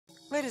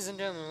Ladies and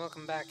gentlemen,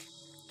 welcome back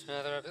to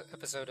another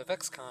episode of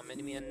XCOM,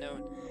 Enemy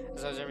Unknown.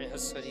 As I was your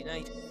host, Sody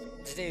Knight.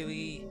 Today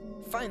we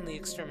finally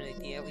exterminate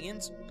the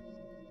aliens.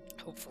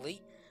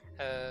 Hopefully.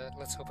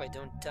 Let's hope I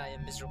don't die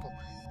a miserable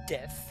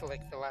death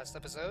like the last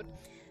episode.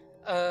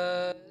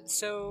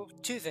 So,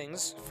 two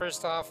things.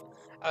 First off,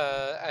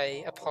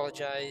 I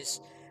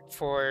apologize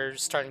for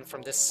starting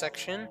from this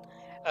section.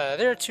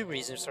 There are two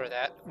reasons for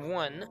that.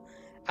 One,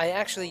 I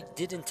actually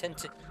did intend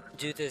to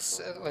do this,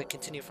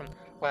 continue from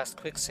last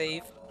quick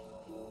save.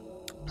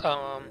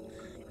 Um,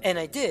 and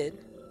I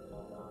did,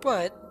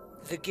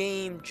 but the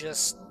game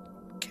just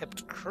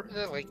kept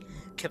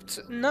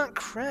not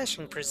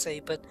crashing per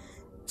se, but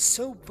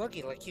so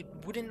buggy, like you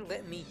wouldn't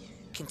let me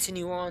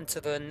continue on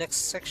to the next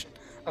section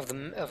of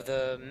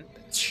the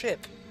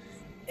ship.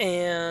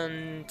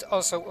 And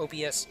also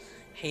OBS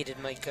hated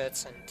my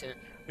guts and didn't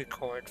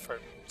record for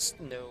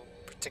no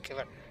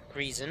particular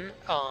reason.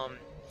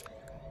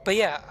 But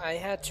yeah, I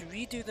had to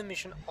redo the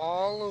mission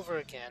all over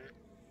again,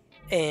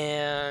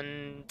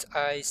 and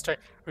I start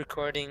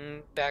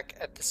recording back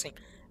at the same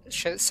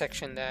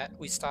section that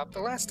we stopped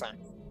the last time,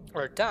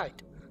 or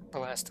died the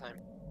last time.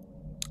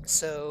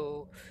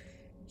 So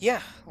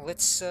yeah,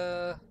 let's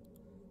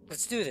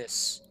do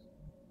this.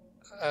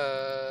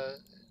 Uh,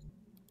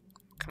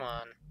 Come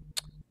on.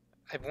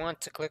 I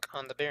want to click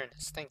on the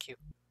Baroness. Thank you.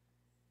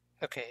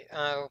 Okay,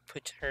 I'll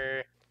put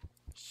her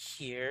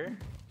here.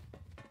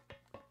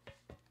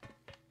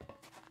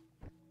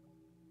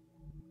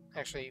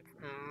 Actually,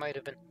 might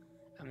have been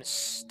a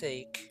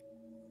mistake.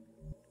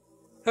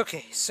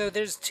 Okay, so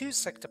there's two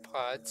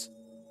sectopods.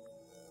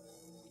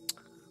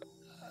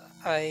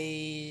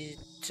 I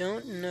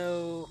don't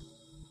know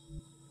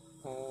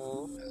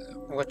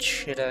what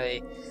should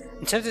I.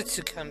 I'm tempted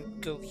to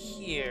go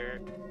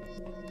here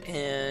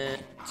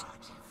and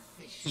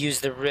use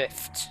the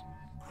rift.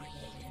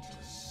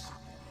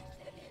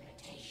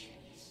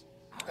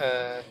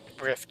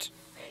 Rift.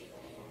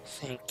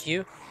 Thank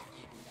you.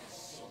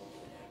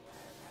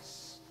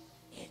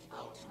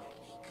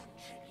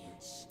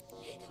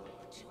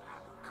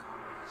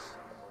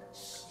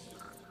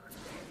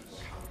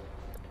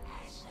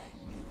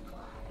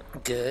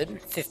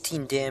 Good.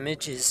 15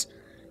 damage is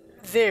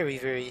very,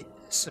 very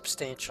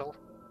substantial.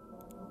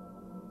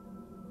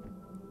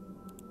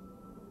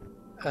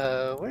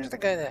 Where's the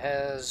guy that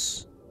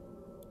has...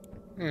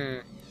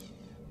 Could've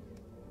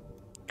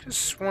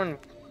sworn...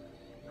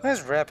 Who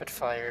has rapid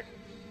fire?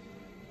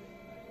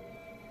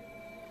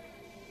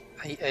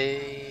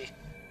 Is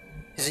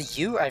it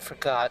you? I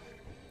forgot.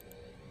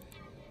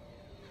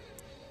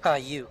 Ah,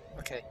 you.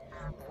 Okay.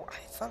 I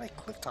thought I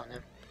clicked on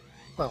him.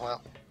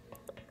 Well.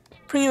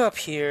 Bring you up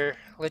here.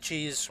 Let you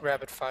use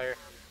rapid fire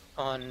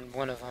on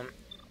one of them.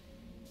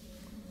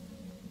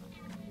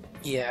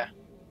 Yeah.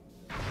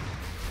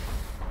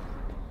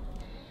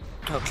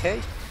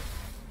 Okay.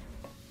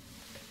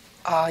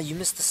 Ah, you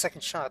missed the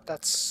second shot.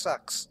 That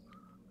sucks.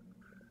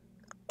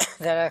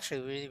 That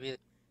actually really, really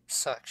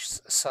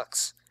sucks.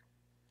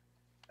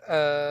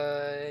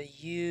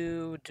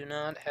 You do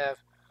not have...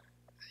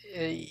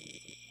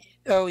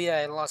 oh yeah,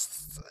 I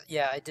lost...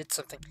 Yeah, I did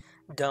something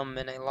dumb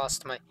and I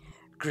lost my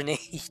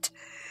grenade.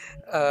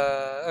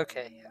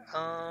 Okay.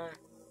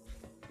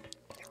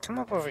 Come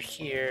up over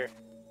here.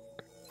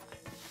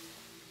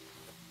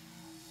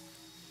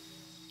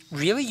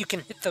 Really? You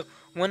can hit the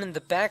one in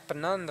the back but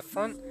not in the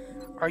front?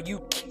 Are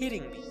you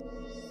kidding me?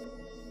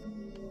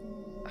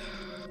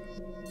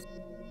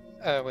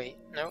 Wait,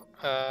 no.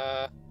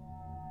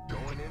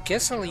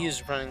 Guess I'll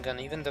use running gun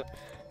even though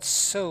it's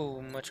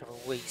so much of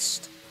a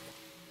waste.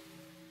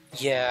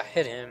 Yeah,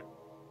 hit him.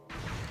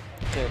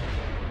 Good.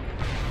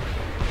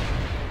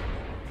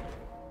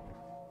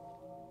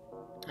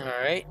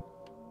 Alright.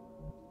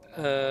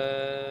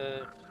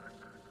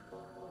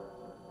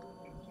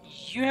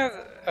 You have...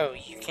 Oh,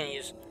 you can't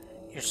use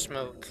your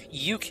smoke.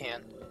 You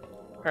can.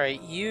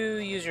 Alright, you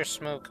use your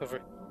smoke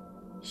over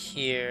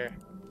here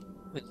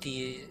with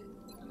the...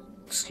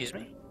 Excuse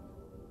me?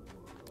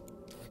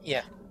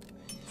 Yeah.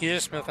 Use your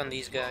smoke on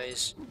these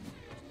guys.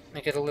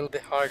 Make it a little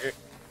bit harder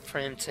for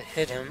him to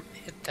hit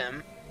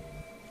them.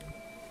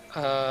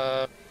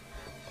 You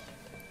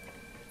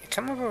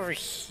come up over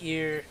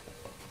here.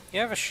 You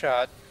have a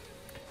shot.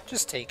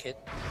 Just take it.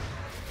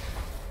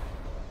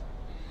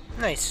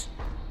 Nice.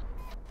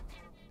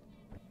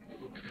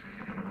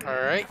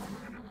 Alright.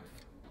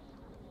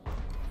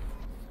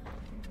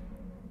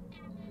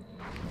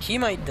 He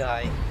might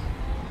die.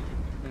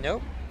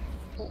 Nope.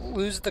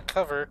 Lose the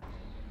cover.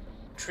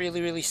 Which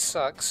really, really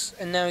sucks.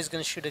 And now he's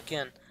gonna shoot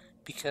again.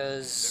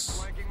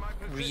 Because...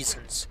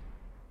 reasons.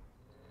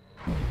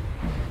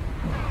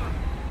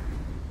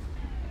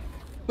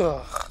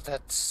 Ugh,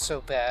 that's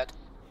so bad.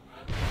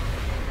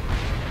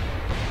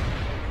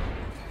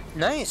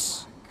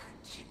 Nice!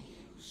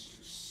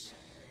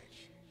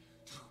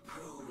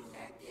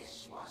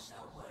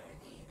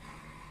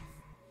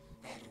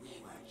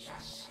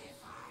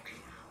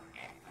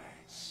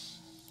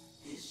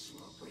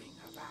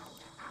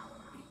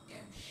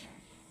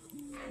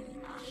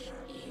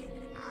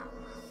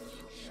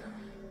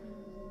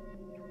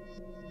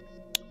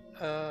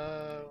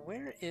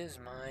 is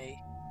my...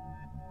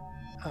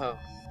 Oh.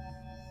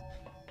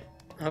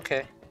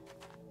 Okay.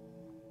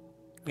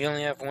 We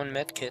only have one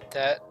medkit.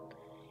 That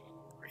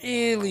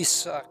really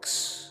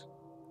sucks.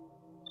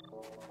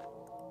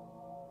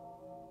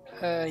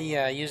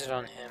 Yeah, use it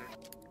on him.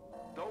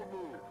 Don't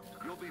move.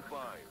 You'll be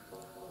fine.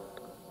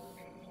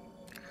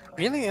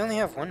 Really? We only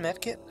have one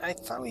medkit? I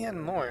thought we had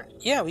more.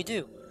 Yeah, we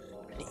do.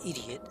 An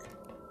idiot.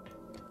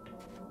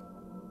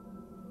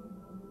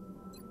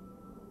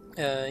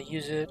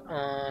 Use it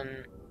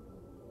on...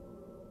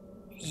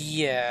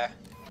 Yeah.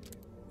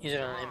 Use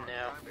it on him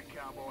now. Time to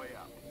cowboy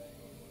up.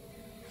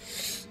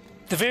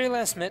 The very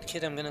last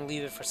medkit, I'm gonna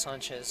leave it for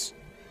Sanchez.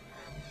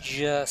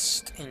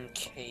 Just in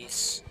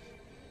case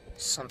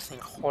something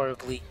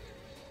horribly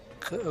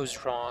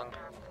goes wrong.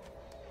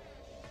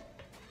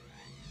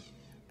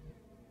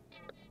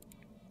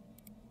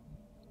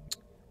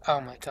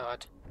 Oh my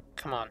god.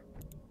 Come on.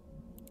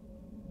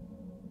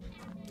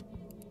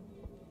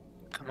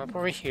 Come up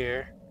over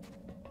here.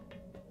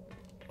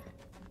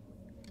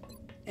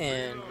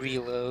 And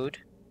reload.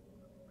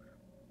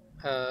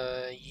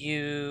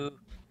 You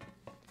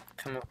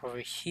come up over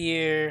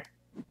here.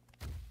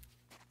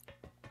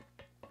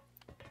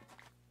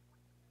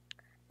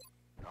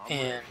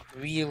 And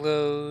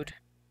reload.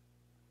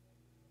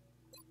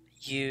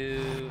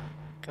 You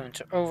go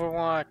into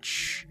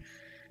Overwatch.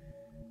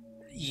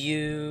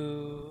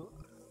 You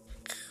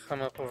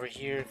come up over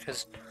here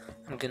because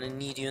I'm gonna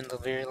need you in the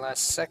very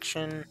last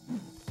section.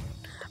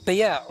 But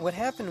yeah, what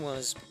happened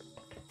was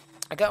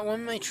I got one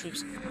of my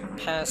troops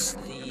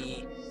past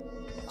the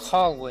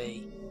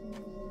hallway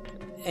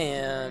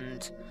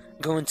and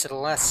go into the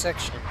last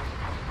section,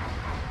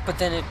 but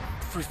then it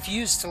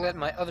refused to let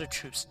my other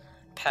troops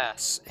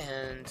pass,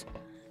 and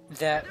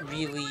that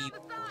really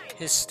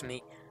pissed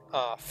me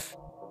off.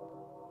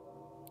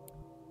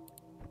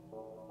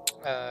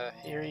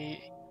 Here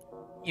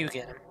you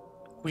get him.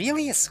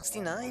 Really? A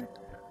 69?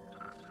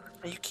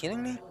 Are you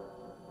kidding me?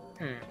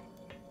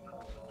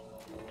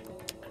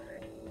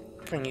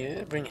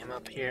 Bring him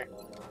up here.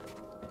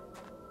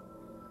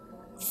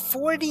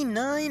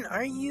 49?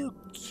 Are you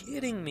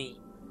kidding me?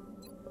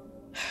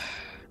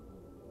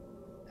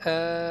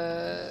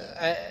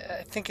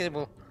 I think it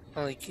will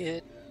only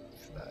get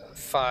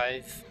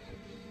 5.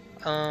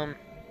 Don't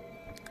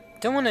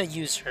want to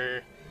use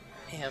her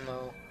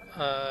ammo.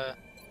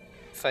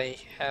 If I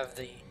have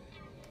the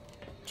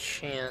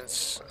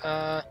chance.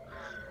 Yeah,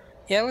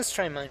 let's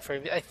try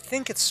Mindfray. I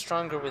think it's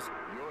stronger with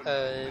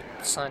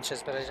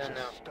Sanchez, but I don't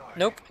know.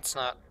 Nope, it's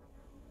not.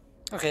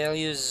 Okay, I'll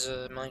use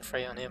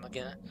Mindfray on him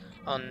again.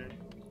 On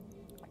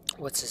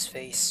what's his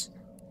face?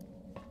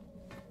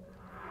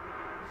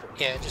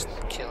 Yeah, just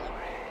kill him.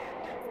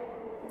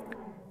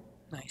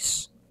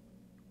 Nice.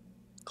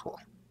 Cool.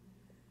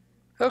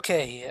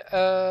 Okay,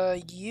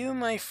 you,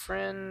 my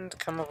friend,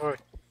 come over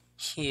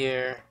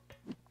here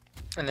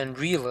and then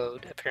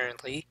reload,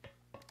 apparently.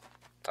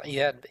 Thought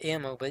you had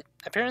ammo, but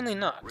apparently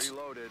not.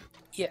 Reloaded.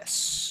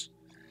 Yes.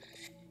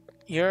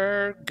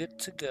 You're good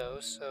to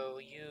go, so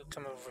you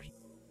come over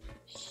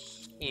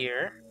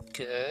here.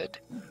 Good.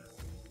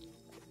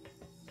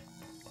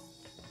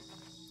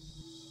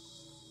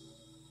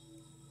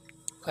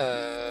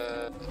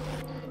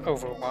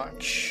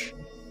 Overwatch.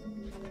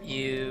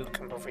 You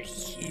come over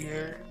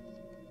here.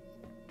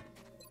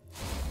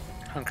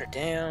 Hunker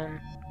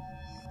down.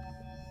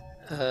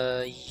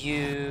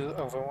 You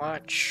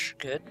Overwatch.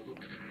 Good.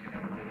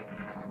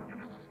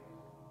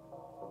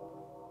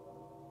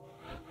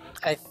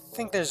 I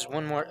think there's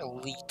one more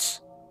elite.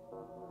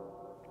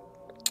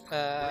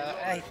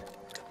 I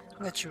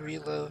let you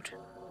reload.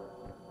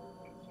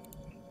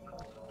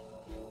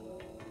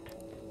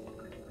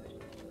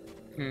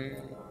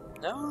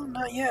 No,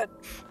 not yet.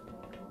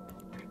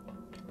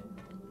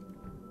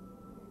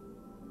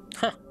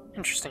 Huh,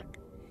 interesting.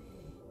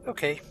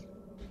 Okay.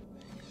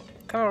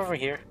 Come over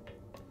here.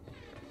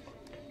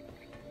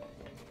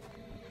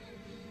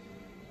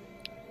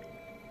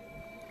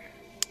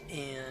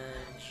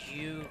 And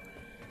you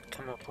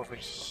come up over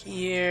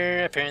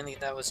here. Apparently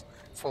that was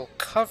full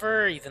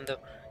cover, even though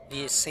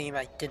the same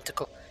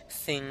identical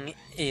thing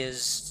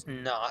is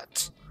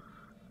not.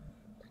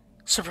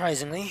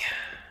 Surprisingly.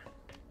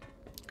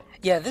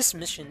 Yeah, this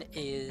mission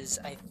is,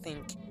 I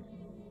think,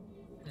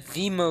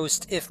 the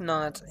most, if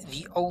not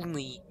the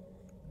only,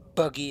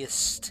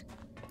 buggiest.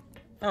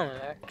 Oh,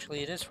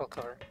 actually, it is full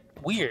cover.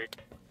 Weird.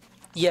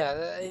 Yeah,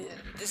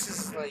 this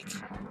is like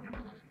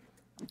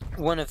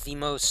one of the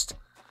most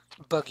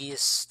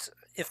buggiest,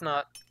 if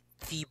not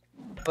the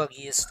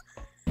buggiest,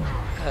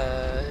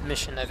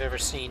 mission I've ever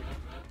seen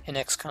in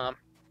XCOM.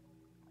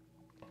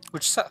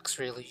 Which sucks,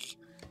 really,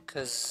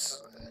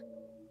 because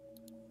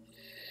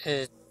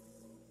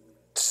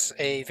it's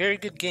a very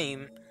good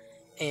game,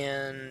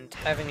 and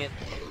having it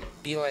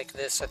be like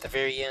this at the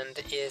very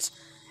end is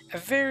a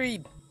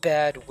very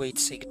bad way to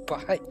say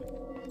goodbye.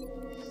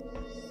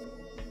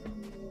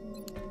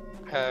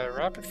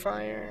 Rapid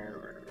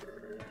fire.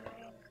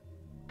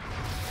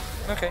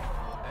 Okay.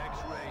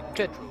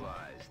 Good.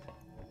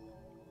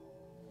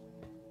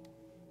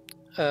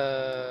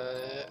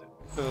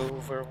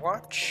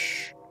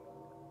 Overwatch.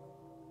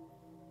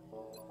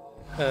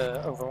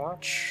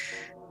 Overwatch.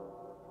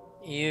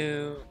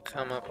 You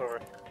come up over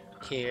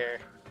here.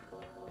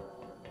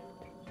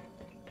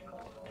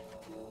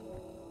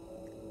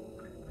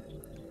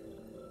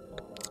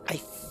 I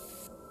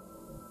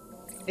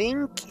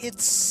think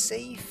it's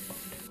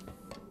safe?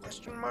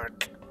 Question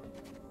mark.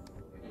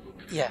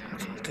 Yeah,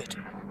 okay, good.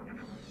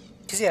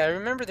 Because, yeah, I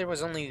remember there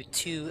was only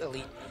 2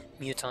 elite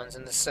mutons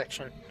in this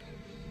section.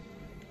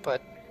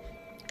 But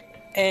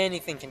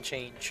anything can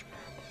change.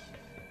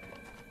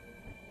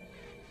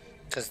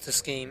 Because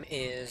this game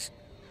is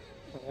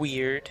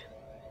weird.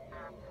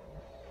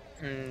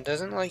 And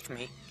doesn't like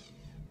me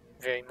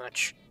very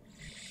much.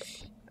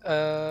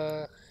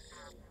 Okay,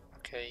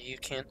 you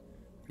can't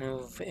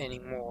move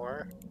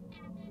anymore.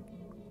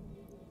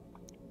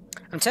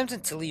 I'm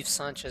tempted to leave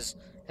Sanchez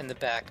in the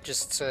back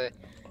just so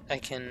I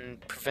can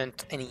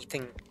prevent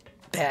anything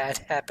bad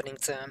happening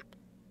to him.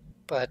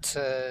 But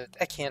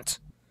I can't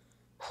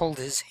hold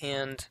his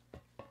hand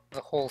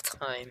the whole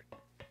time.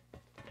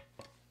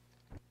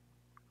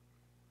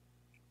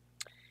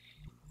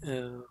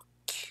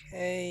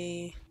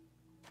 Okay.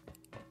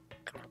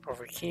 Come up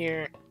over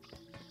here.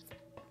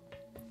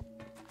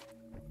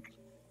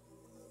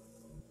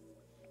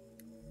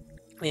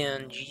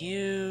 And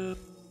you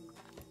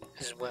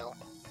as well.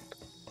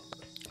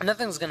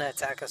 Nothing's gonna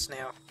attack us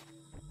now,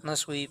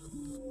 unless we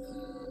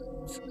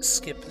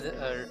skip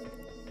or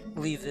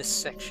leave this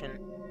section.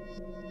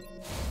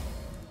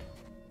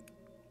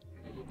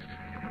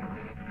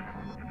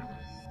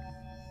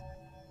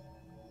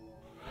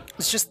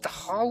 It's just the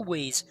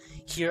hallways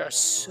here are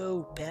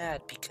so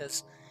bad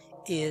because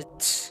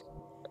it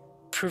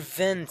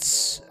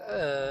prevents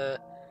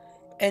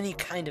any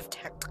kind of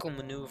tactical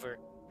maneuver.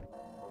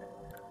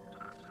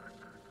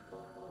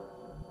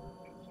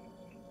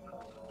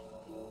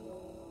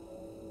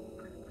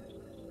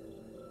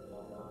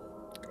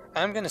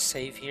 I'm gonna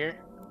save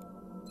here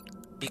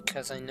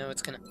because I know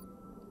it's gonna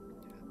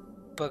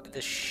bug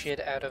the shit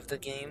out of the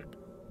game.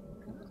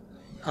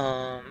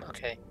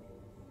 Okay.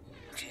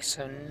 Okay,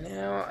 so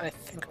now I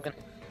think I'm gonna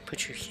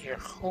put you here.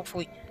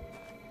 Hopefully.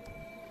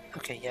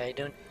 Okay, yeah,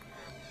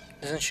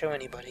 doesn't show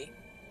anybody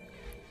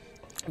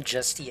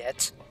just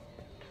yet.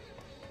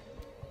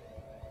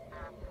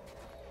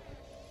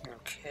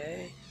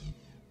 Okay.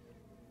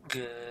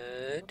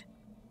 Good.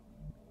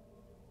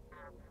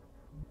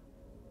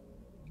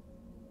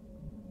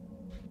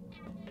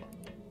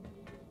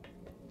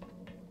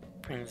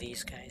 Bring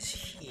these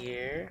guys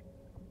here.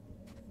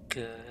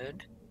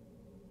 Good.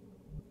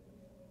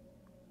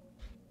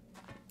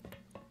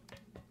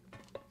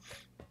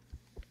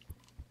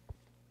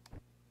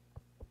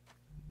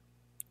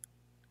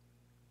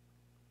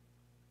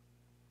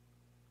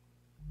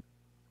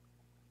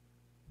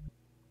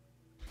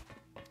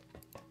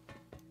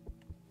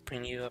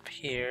 Bring you up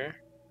here.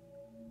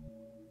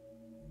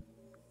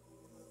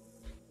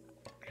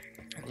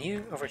 And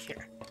you over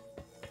here.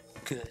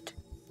 Good.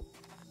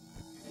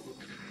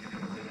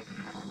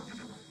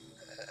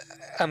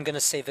 I'm gonna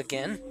save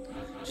again,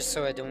 just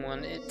so I don't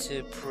want it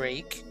to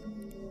break.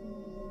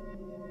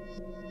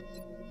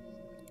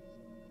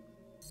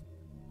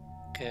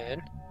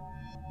 Good.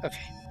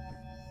 Okay.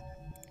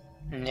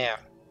 Now,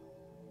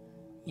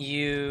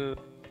 you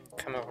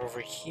come up over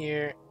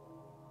here.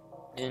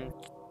 Didn't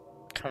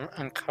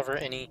uncover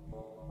any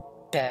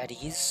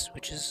baddies,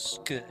 which is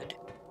good.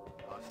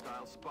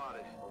 Hostile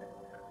spotted.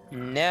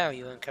 Now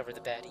you uncover the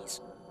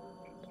baddies.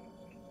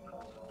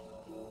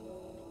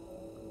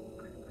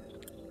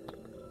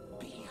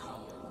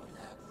 Behold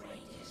the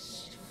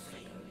greatest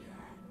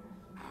failure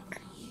of the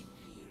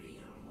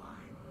Imperial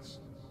ones.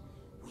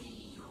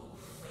 We who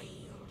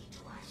failed to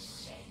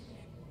ascend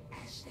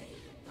as they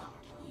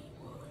thought we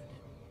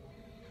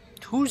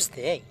would. Who's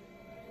they?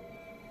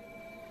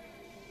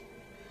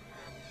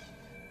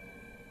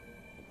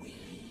 We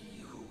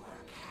who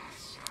were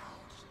cast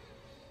out.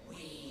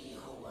 We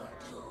who were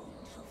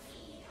doomed to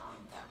feed on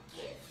the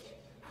gift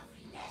of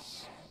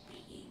lesser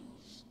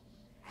beings.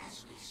 As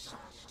we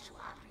sought to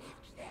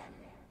uplift them,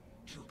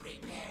 to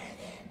prepare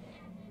them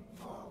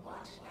for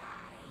what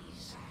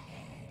lies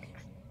ahead.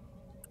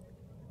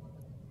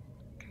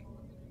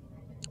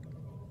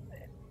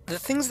 The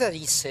things that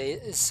he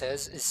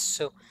says is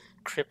so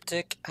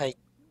cryptic, I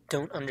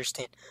don't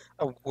understand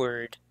a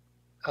word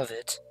of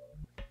it.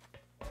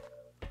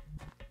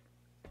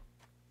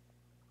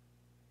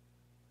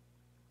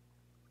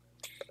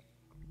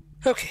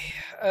 Okay,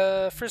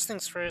 first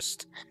things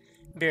first,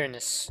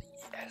 Baroness.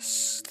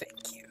 Yes,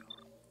 thank you.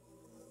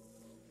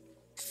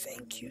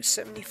 Thank you,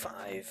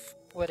 75,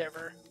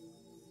 whatever.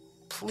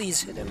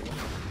 Please hit him.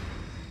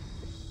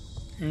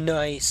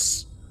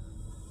 Nice.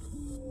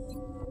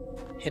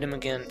 Hit him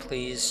again,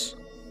 please.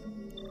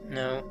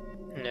 No,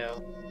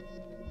 no.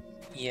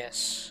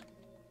 Yes.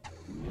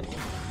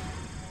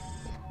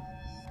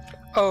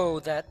 Oh,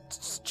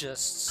 that's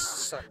just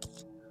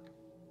sucky.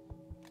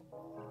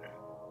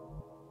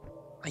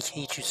 I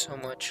hate you so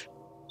much.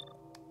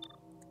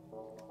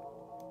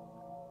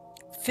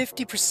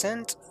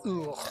 50%?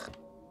 Ugh.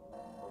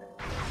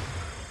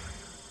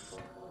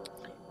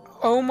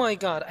 Oh my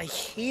god, I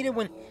hate it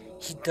when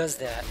he does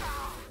that.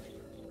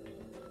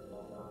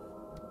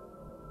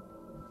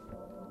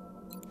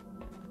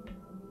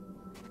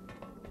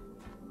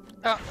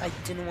 Oh, I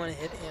didn't want to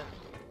hit him.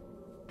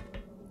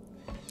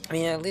 I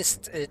mean, at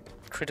least it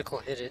critical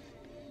hit it,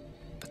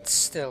 but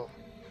still.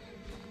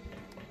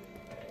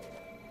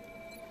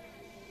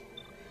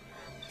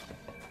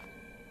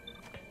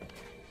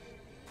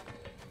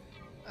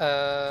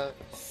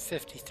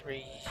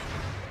 53.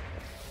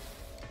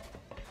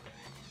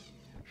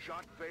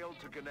 Shot failed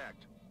to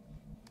connect.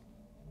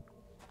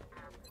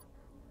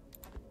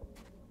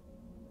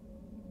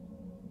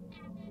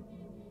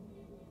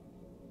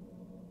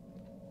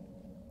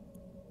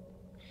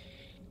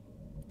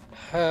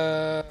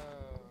 Oh,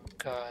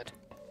 God.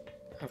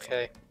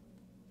 Okay.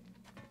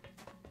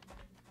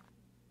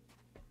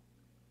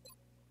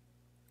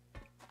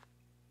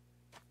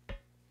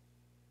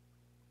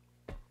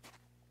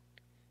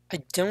 I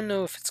don't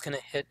know if it's gonna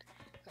hit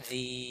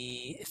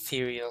the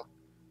ethereal.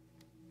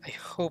 I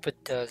hope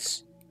it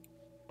does.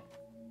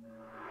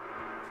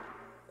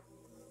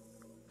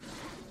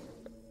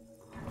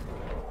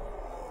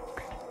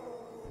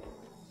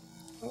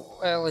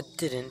 Well, it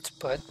didn't,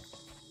 but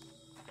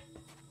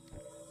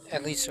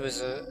at least it was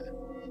a...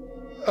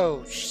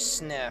 Oh,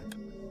 snap.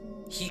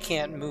 He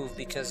can't move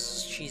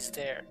because she's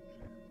there.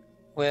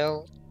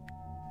 Well,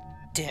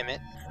 damn it.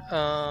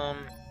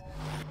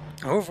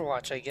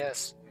 Overwatch, I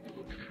guess.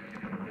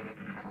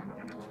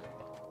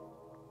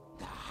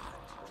 The hunt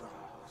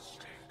draws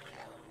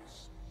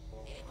close.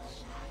 It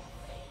was not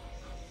faith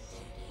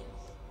digging,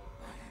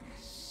 but a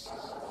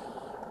necessity,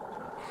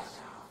 as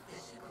our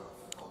physical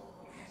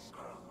form has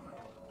grown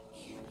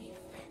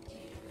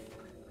ineffective.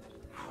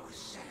 Our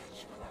search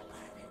for the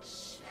perfect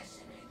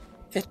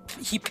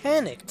specimen. He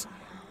panicked.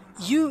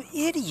 You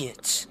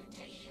idiot!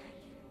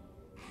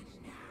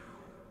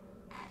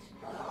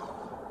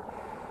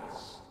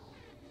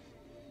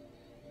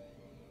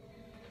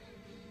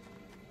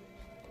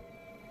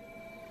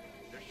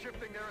 They're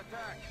shifting their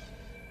attack.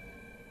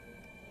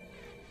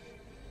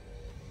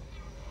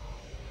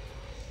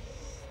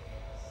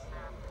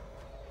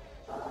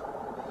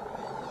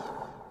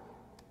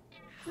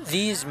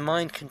 These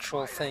mind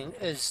control thing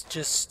is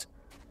just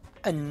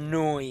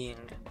annoying.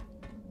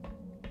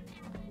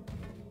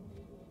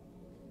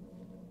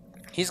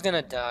 He's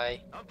gonna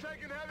die. I'm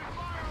taking heavy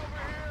fire over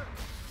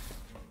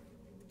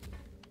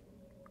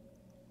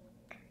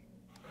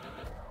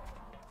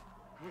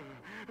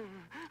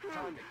here.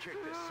 Time to kick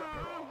this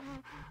sucker off.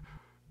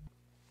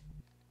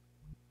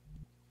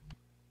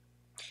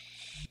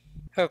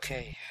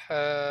 Okay,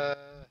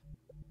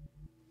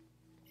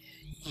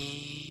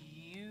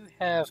 you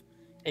have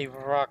a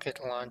rocket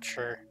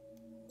launcher.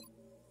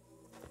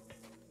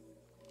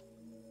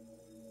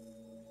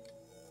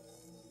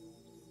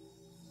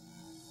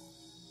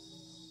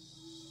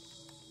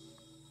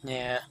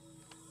 Yeah.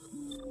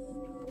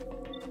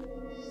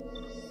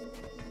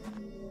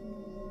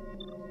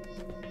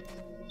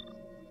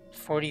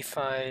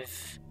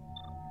 $45.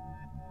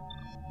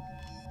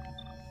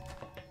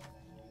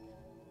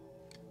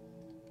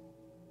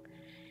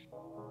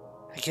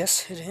 I guess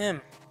hit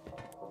him.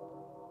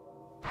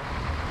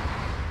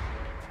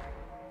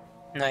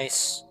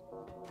 Nice.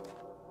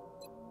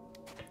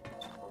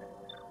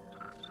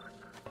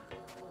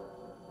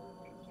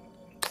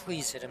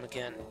 Please hit him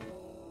again.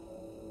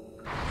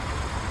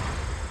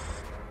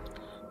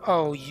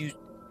 Oh, you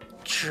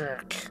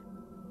jerk.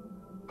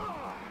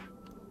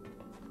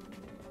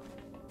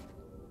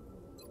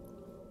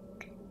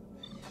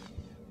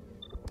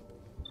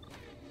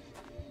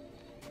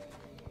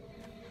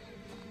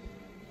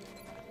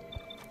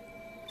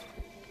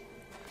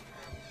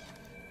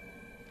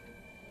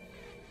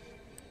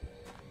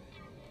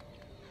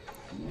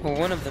 Well,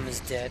 one of them is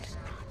dead.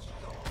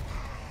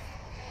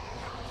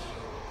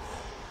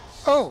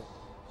 Oh!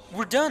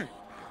 We're done!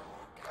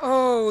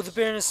 Oh, the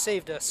Baroness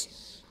saved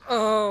us.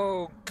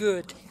 Oh,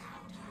 good.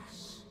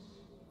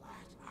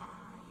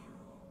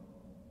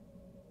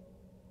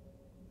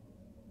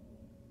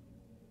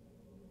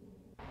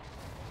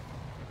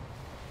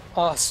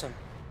 Awesome.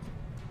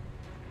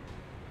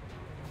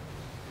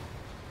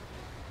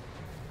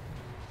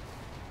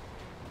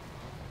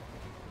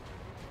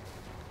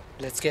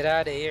 Let's get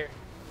out of here.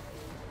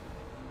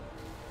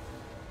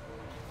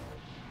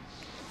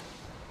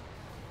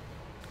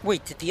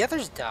 Wait, did the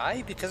others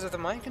die because of the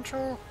mind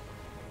control?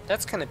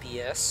 That's kind of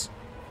BS.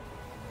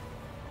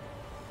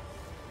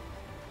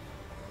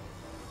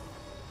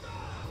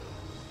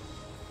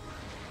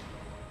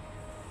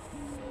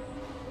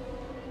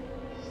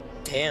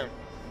 Damn.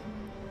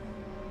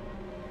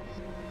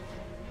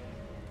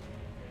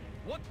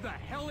 What the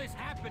hell is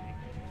happening?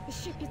 The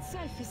ship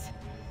itself is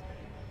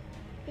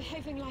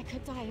behaving like a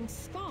dying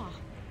star.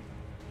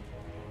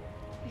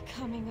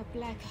 Becoming a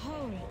black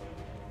hole.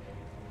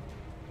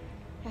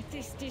 At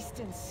this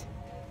distance,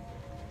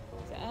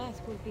 the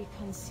Earth will be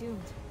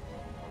consumed.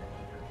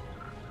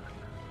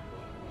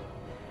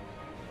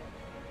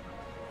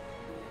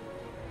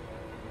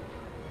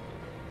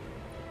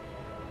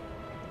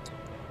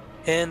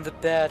 And the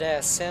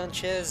badass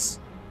Sanchez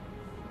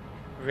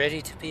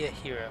ready to be a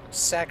hero,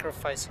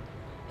 sacrificing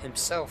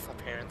himself,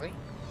 apparently.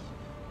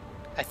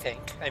 I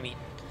think. I mean,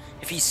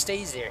 if he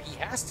stays there, he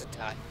has to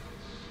die.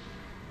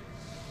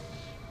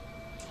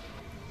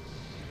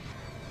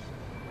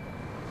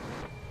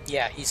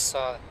 Yeah, he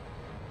saw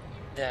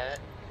that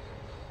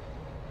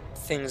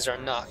things are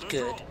not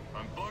Central, good.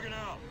 I'm bugging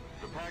out.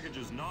 The package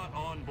is not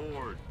on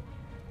board.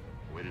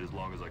 Waited as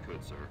long as I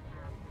could, sir.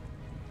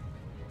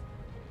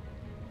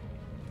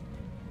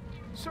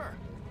 Sir,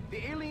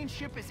 the alien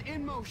ship is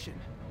in motion.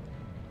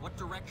 What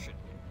direction?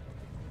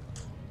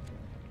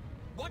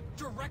 What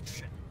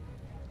direction?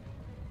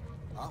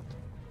 Up.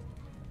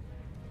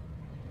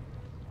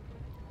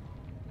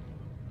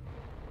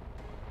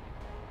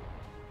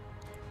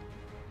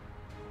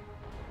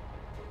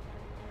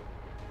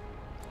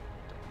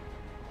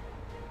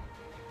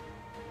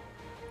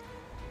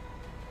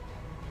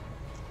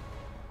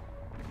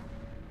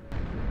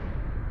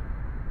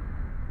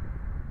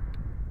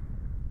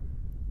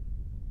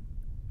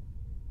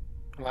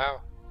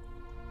 Wow.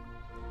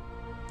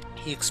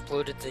 He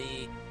exploded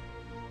the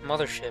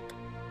mothership.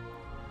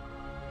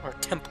 Or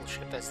temple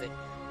ship, as they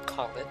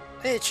call it.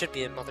 It should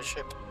be a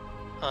mothership,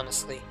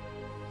 honestly.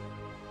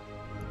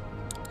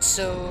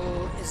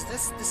 So, is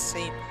this the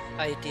same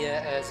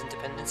idea as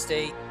Independence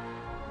Day?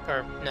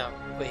 Or, no,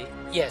 wait.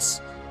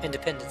 Yes,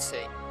 Independence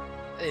Day.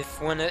 If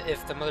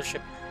the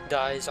mothership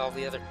dies, all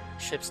the other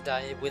ships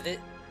die with it?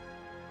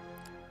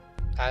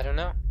 I don't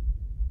know.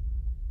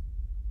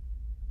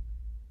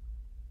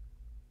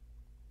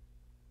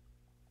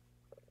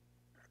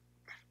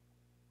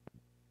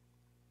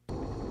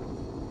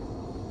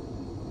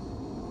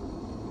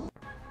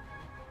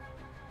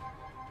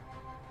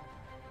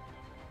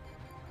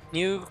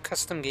 New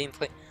custom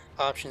gameplay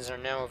options are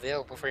now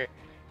available for your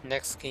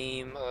next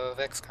game of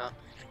XCOM.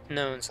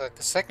 Known, select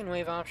the second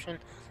wave option,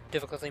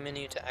 difficulty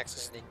menu to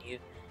access the new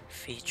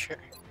features.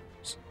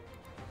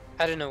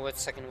 I don't know what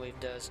second wave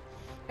does.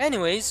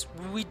 Anyways,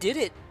 we did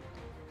it.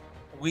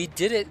 We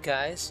did it,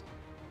 guys.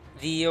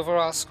 The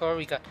overall score,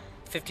 we got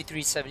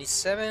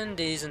 5377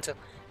 days until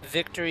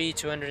victory,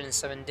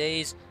 207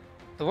 days.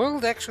 The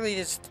world actually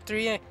is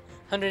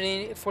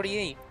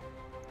 348.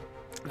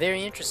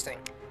 Very interesting.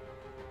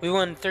 We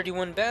won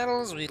 31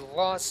 battles, we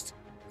lost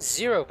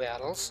 0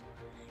 battles.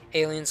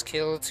 Aliens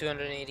killed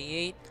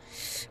 288.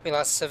 We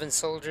lost 7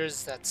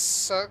 soldiers, that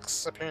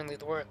sucks. Apparently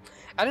the world.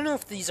 I don't know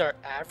if these are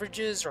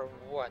averages or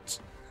what,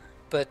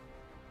 but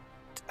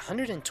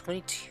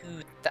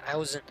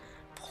 122,000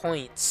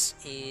 points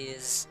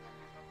is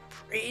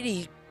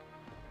pretty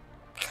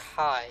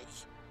high.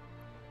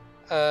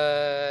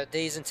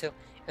 Days until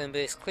enemy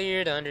base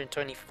cleared,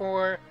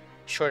 124,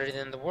 shorter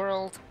than the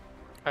world.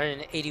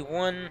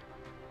 181.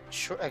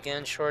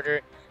 Again,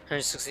 shorter.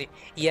 160.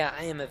 Yeah,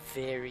 I am a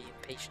very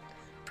impatient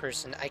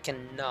person. I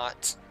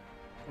cannot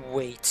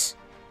wait.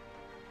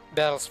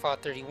 Battles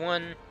fought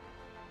 31.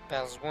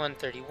 Battles won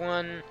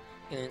 31.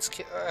 Aliens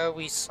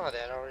we saw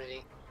that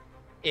already.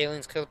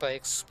 Aliens killed by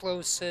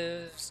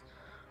explosives.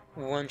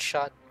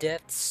 One-shot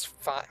deaths.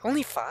 5.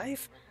 Only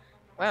 5?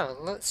 Wow,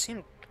 it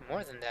seemed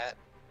more than that.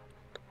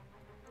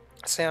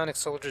 Psionic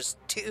soldiers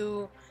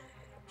 2.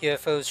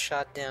 UFOs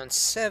shot down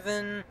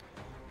 7.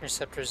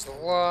 Interceptors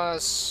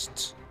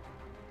lost.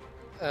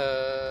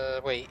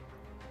 Wait.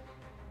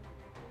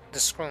 The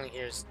scrolling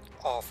here is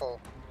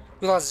awful.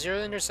 We lost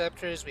 0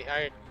 interceptors. We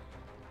hired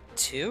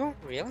 2?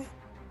 Really?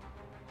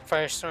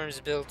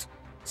 Firestorms built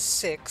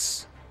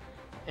 6.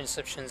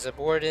 Interceptions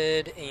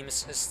aborted. Aim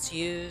assists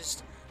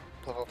used.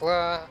 Blah blah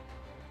blah.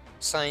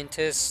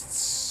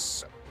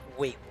 Scientists.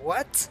 Wait,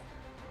 what?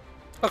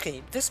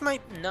 Okay, this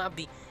might not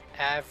be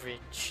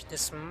average.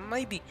 This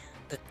might be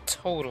the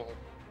total.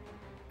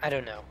 I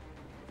don't know.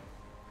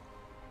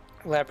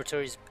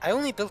 Laboratories. I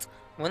only built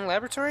 1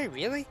 laboratory?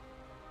 Really?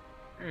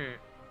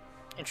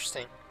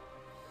 Interesting.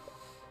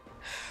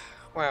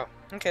 Wow,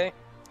 okay.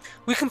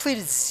 We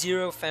completed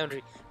 0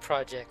 foundry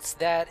projects.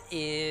 That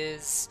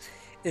is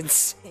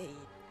insane.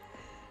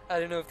 I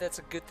don't know if that's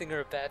a good thing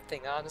or a bad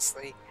thing,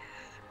 honestly.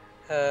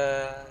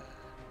 Wow.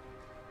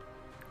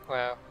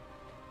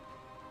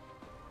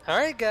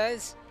 Alright,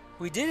 guys.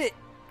 We did it.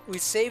 We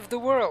saved the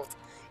world.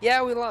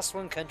 Yeah, we lost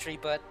 1 country,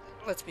 but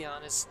let's be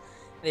honest.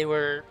 They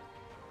were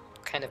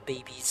kind of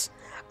babies.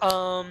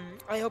 I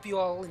hope you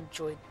all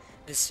enjoyed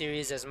this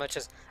series as much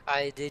as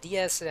I did.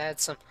 Yes, it had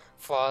some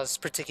flaws,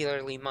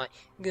 particularly my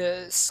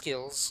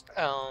skills,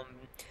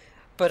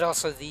 but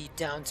also the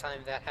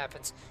downtime that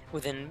happens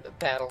within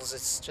battles.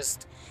 It's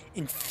just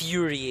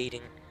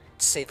infuriating,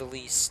 to say the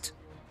least.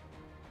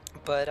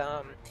 But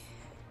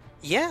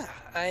yeah,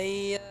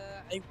 I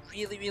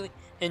really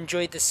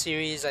enjoyed this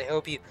series. I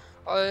hope you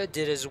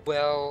did as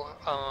well.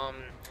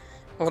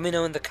 Let me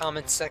know in the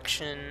comments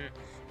section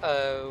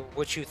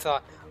what you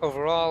thought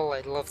overall.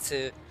 I'd love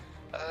to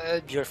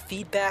your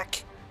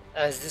feedback,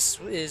 as this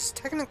is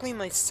technically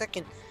my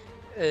second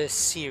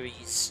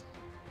series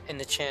in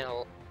the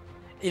channel.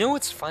 You know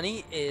what's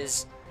funny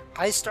is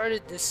I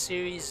started this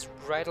series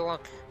right along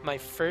my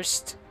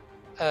first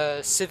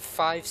Civ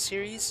 5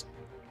 series,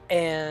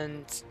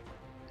 and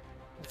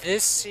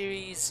this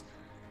series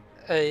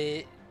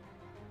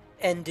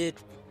ended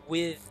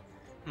with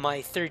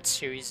my third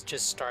series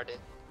just started.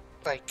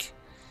 Like,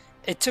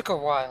 it took a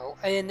while,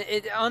 and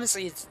it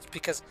honestly it's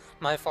because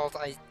my fault.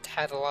 I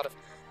had a lot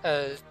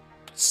of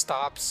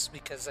stops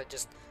because I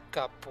just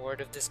got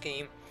bored of this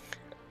game.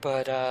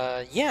 But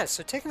yeah,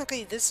 so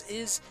technically this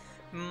is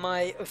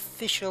my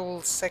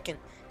official second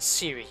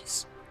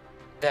series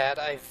that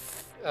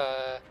I've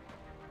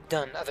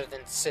done other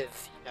than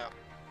Civ, you know.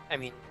 I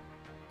mean,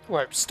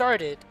 where I've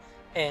started,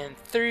 and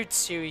third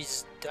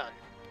series done.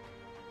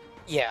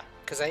 Yeah,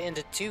 because I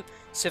ended 2,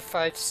 Civ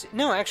 5,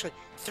 no, actually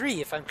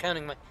 3 if I'm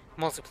counting my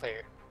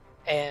multiplayer.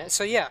 And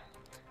so yeah,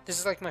 this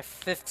is like my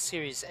 5th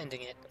series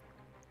ending it.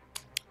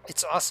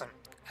 It's awesome.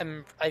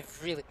 I've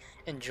really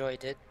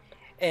enjoyed it.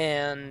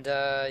 And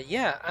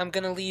yeah, I'm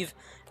gonna leave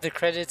the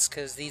credits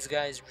because these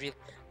guys really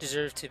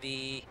deserve to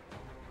be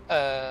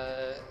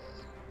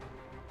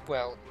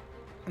well,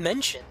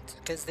 mentioned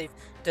because they've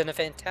done a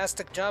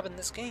fantastic job in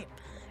this game,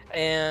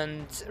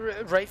 and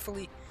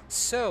rightfully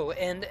so.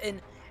 And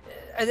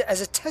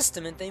as a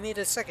testament, they made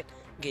a second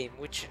game,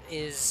 which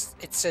is,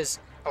 it says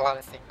a lot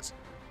of things,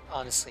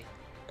 honestly.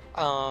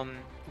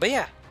 But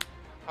yeah,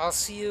 I'll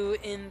see you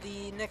in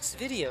the next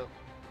video.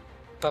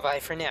 Bye bye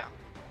for now.